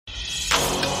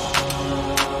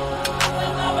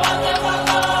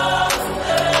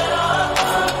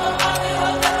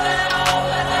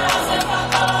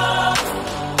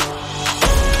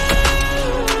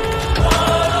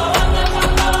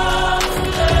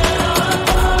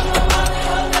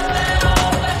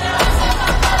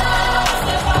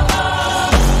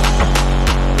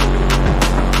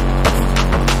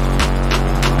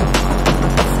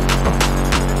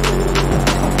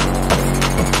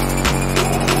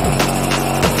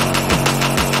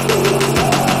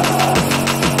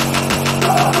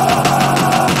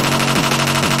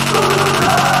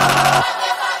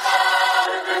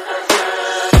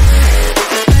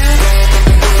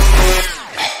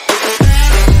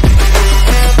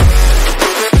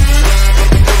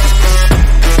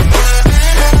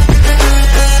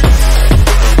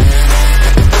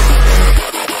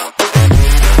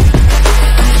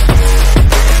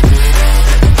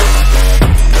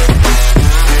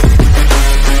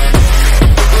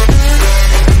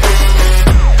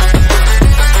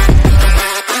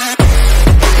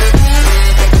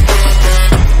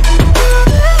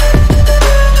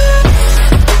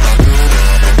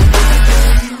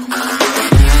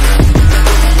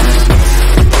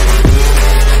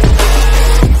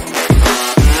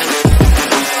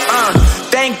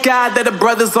glad that the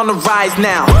brothers on the rise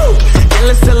now.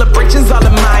 Endless celebrations all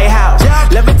in my house.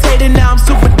 Levitating now, I'm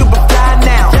super duper fly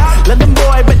now. London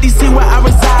boy, but DC where I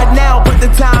reside now. Put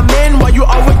the time in while you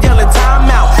always yelling time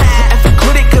out. And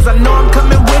quit it, cause I know I'm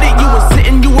coming with it. You were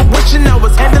sitting, you were wishing I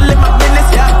was handling my business.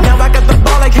 Now I got the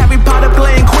ball like Harry Potter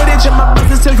playing Quidditch. And my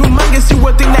business so humongous, you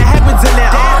would think that happens in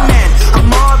it. Oh man,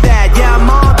 I'm all that, yeah, I'm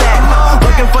all that.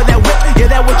 Looking for that whip, yeah,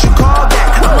 that what you call that.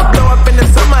 I'ma blow up in the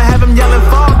summer, have him yelling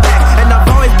fall back. And I've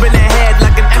always been ahead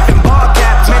like an effing ball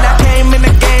cap. Man, I came in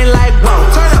the game like, whoa.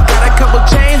 Got a couple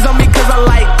chains on me cause I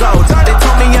like gold. They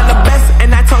told me I'm the best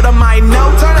and I told them I know.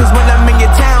 Cause when I'm in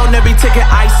your town, every ticket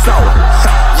I sold.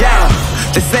 Yeah,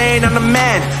 they saying I'm the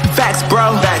man. Facts,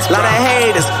 bro. Lot of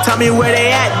haters, tell me where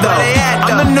they at though.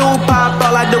 I'm the new pop,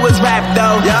 all I do is rap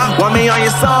though. Want me on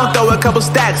your song, throw a couple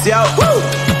stacks, yo.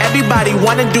 Everybody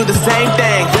wanna do the same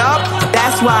thing.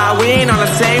 That's why we ain't on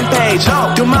the same page.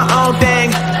 Do my own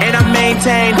thing and I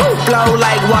maintain. Flow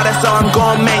like water, so I'm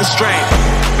going mainstream.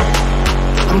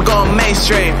 I'm going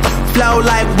mainstream. Flow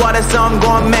like water, so I'm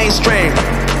going mainstream.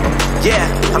 Yeah,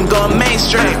 I'm going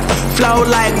mainstream. Flow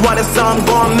like water, so I'm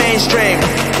going mainstream.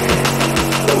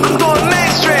 I'm going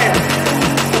mainstream.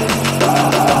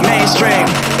 Mainstream.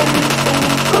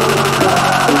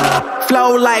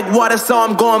 Flow like water, so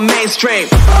I'm going mainstream.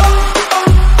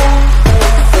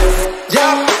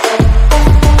 Yeah.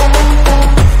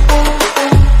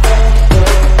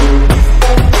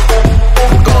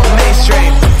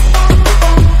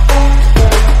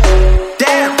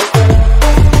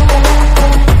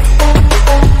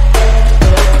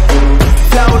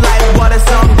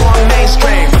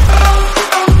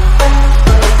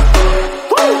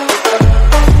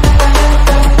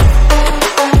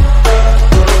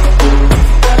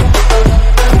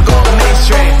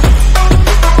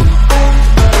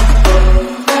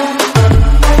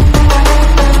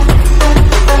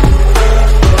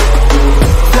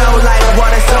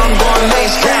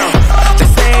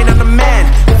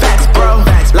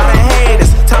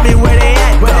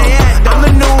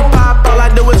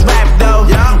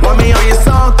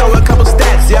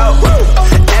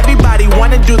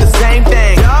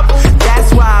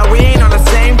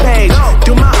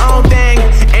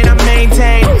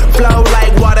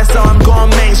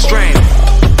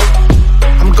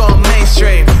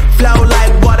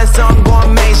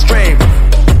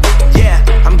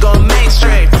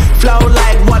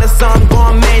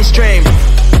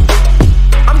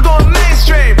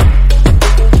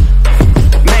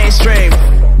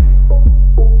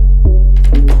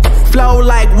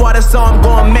 So I'm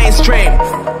going mainstream.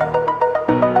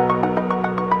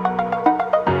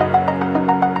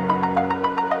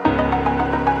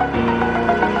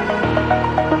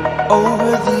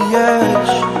 Over the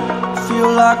edge,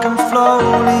 feel like I'm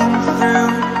floating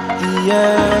through the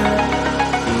air.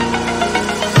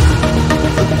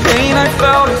 The pain I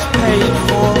felt is paid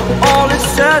for, all is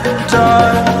said and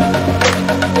done.